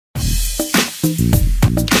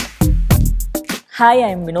Hi, I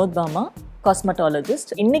am Vinoth Bhama, Cosmetologist.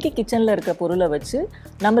 இன்னைக்கு கிச்சன்ல இருக்க பொருளை வச்சு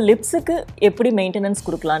நம்ம லிப்ஸ்க்கு எப்படி மெயின்டெனன்ஸ்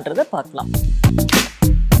கொடுக்கலாம்ன்றதை பார்க்கலாம்.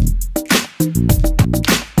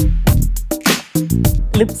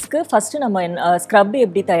 லிப்ஸ்க்கு ஃபர்ஸ்ட் நம்ம ஸ்க்ரப்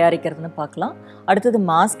எப்படி தயாரிக்கிறதுன்னு பார்க்கலாம். அடுத்தது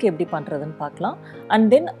மாஸ்க் எப்படி பண்றதுன்னு பார்க்கலாம். அண்ட்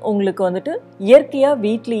தென் உங்களுக்கு வந்துட்டு இயற்கையா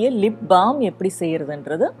வீட்லயே லிப் பாம் எப்படி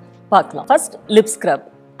செய்யறதுன்றது பார்க்கலாம். ஃபர்ஸ்ட் லிப் ஸ்க்ரப்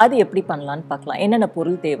அது எப்படி பண்ணலாம்னு பார்க்கலாம். என்னென்ன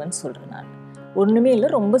பொருள் தேவைன்னு சொல்றேன் நான். ஒண்ணுமே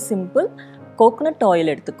இல்லை, ரொம்ப சிம்பிள். கோகனட்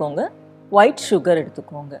ஆயில் எடுத்துக்கோங்க, ஒயிட் சுகர்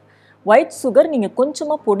எடுத்துக்கோங்க. ஒயிட் சுகர் நீங்கள்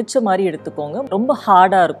கொஞ்சமாக பொடிச்ச மாதிரி எடுத்துக்கோங்க, ரொம்ப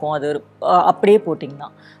ஹார்டாக இருக்கும் அது அப்படியே போட்டிங்கன்னா.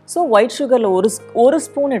 ஸோ ஒயிட் சுகரில் ஒரு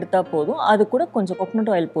ஸ்பூன் எடுத்தால் போதும். அது கூட கொஞ்சம் கோகனட்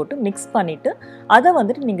ஆயில் போட்டு மிக்ஸ் பண்ணிவிட்டு அதை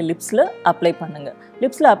வந்துட்டு நீங்கள் லிப்ஸில் அப்ளை பண்ணுங்கள்.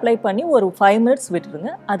 லிப்ஸில் அப்ளை பண்ணி ஒரு 5 minutes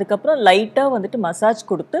விட்டுருங்க. அதுக்கப்புறம் லைட்டாக வந்துட்டு மசாஜ்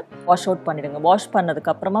கொடுத்து வாஷ் அவுட் பண்ணிவிடுங்க. வாஷ்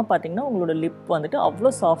பண்ணதுக்கப்புறமா பார்த்தீங்கன்னா உங்களோட லிப் வந்துட்டு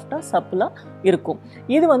அவ்வளோ சாஃப்டாக சப்பிளாக இருக்கும்.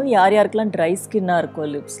 இது வந்து யார் யாருக்கெல்லாம் ட்ரை ஸ்கின்னாக இருக்கும்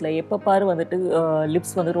லிப்ஸில், எப்போ பாரு வந்துட்டு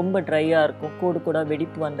லிப்ஸ் வந்து ரொம்ப ட்ரையாக இருக்கும், கோடு கூட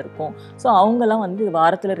வெடிப்பு வந்திருக்கும். ஸோ அவங்கெல்லாம் வந்து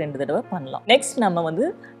வாரத்தில் 2 தடவை பண்ணலாம். நெக்ஸ்ட் நம்ம வந்து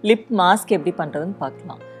லிப் மாஸ்க் எப்படி பண்ணுறதுன்னு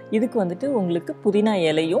பார்க்கலாம். இதுக்கு வந்துட்டு உங்களுக்கு புதினா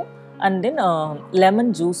இலையும் அண்ட் தென்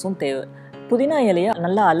லெமன் ஜூஸும் தேவை. புதினா இலையை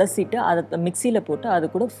நல்லா அலசிட்டு அதை மிக்சியில் போட்டு அது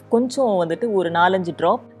கூட கொஞ்சம் வந்துட்டு ஒரு 4-5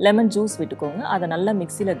 ட்ராப் லெமன் ஜூஸ் விட்டுக்கோங்க. அதை நல்லா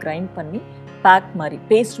மிக்சியில் கிரைண்ட் பண்ணி பேக் மாதிரி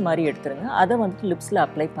பேஸ்ட் மாதிரி எடுத்துருங்க. அதை வந்துட்டு லிப்ஸில்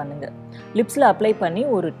அப்ளை பண்ணுங்கள். லிப்ஸில் அப்ளை பண்ணி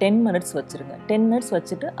ஒரு 10 minutes வச்சுருங்க. 10 minutes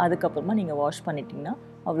வச்சுட்டு அதுக்கப்புறமா நீங்கள் வாஷ் பண்ணிட்டீங்கன்னா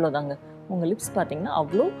அவ்வளோதாங்க. உங்கள் லிப்ஸ் பார்த்தீங்கன்னா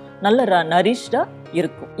அவ்வளோ நல்ல நரிஷ்டாக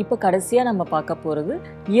இருக்கும். இப்போ கடைசியாக நம்ம பார்க்க போகிறது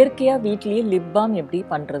இயற்கையாக வீட்லேயே லிப் பாம் எப்படி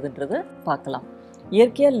பண்ணுறதுன்றதை பார்க்கலாம்.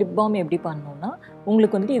 இயற்கையாக லிப் பாம் எப்படி பண்ணோன்னா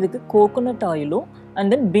உங்களுக்கு வந்துட்டு இதுக்கு கோகோனட் ஆயிலும்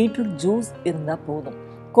அண்ட் தென் பீட்ரூட் ஜூஸ் இருந்தால் போதும்.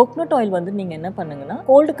 கோகோனட் ஆயில் வந்து நீங்கள் என்ன பண்ணுங்கன்னா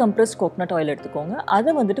கோல்டு கம்ப்ரஸ்ட் கோகோனட் ஆயில் எடுத்துக்கோங்க.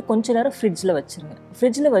 அதை வந்துட்டு கொஞ்ச நேரம் ஃப்ரிட்ஜில் வச்சுருங்க.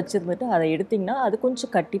 ஃப்ரிட்ஜில் வச்சுருந்துட்டு அதை எடுத்திங்கன்னா அது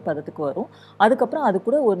கொஞ்சம் கட்டி பதத்துக்கு வரும். அதுக்கப்புறம் அது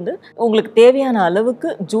கூட வந்து உங்களுக்கு தேவையான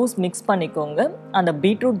அளவுக்கு ஜூஸ் மிக்ஸ் பண்ணிக்கோங்க. அந்த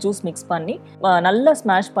பீட்ரூட் ஜூஸ் மிக்ஸ் பண்ணி நல்லா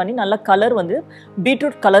ஸ்மாஷ் பண்ணி நல்லா கலர் வந்து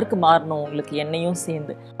பீட்ரூட் கலருக்கு மாறணும் உங்களுக்கு எண்ணெயும்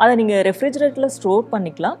சேர்ந்து. அதை நீங்கள் ரெஃப்ரிஜரேட்டரில் ஸ்டோர்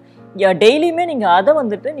பண்ணிக்கலாம். டெய்லியுமே நீங்கள் அதை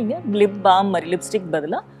வந்துட்டு நீங்கள் லிப் பாம் மாதிரி லிப்ஸ்டிக்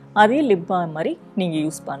பதிலாக அதே லிப் பாம் மாதிரி நீங்கள்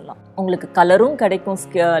யூஸ் பண்ணலாம். உங்களுக்கு கலரும் கிடைக்கும்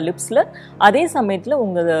லிப்ஸில், அதே சமயத்தில்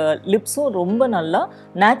உங்கள் லிப்ஸும் ரொம்ப நல்லா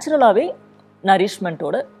நேச்சுரலாகவே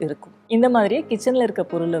நரிஷ்மெண்ட்டோடு இருக்கும். இந்த மாதிரியே கிச்சனில் இருக்க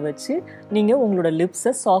பொருளை வச்சு நீங்கள் உங்களோட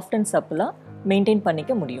லிப்ஸை சாஃப்ட் அண்ட் சப்பிளாக மெயின்டைன்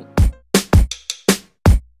பண்ணிக்க முடியும்.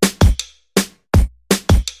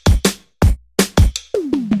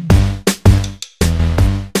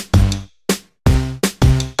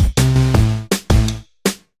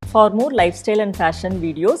 For more lifestyle and fashion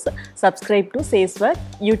videos, subscribe to A.Aiswarya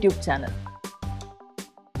YouTube channel.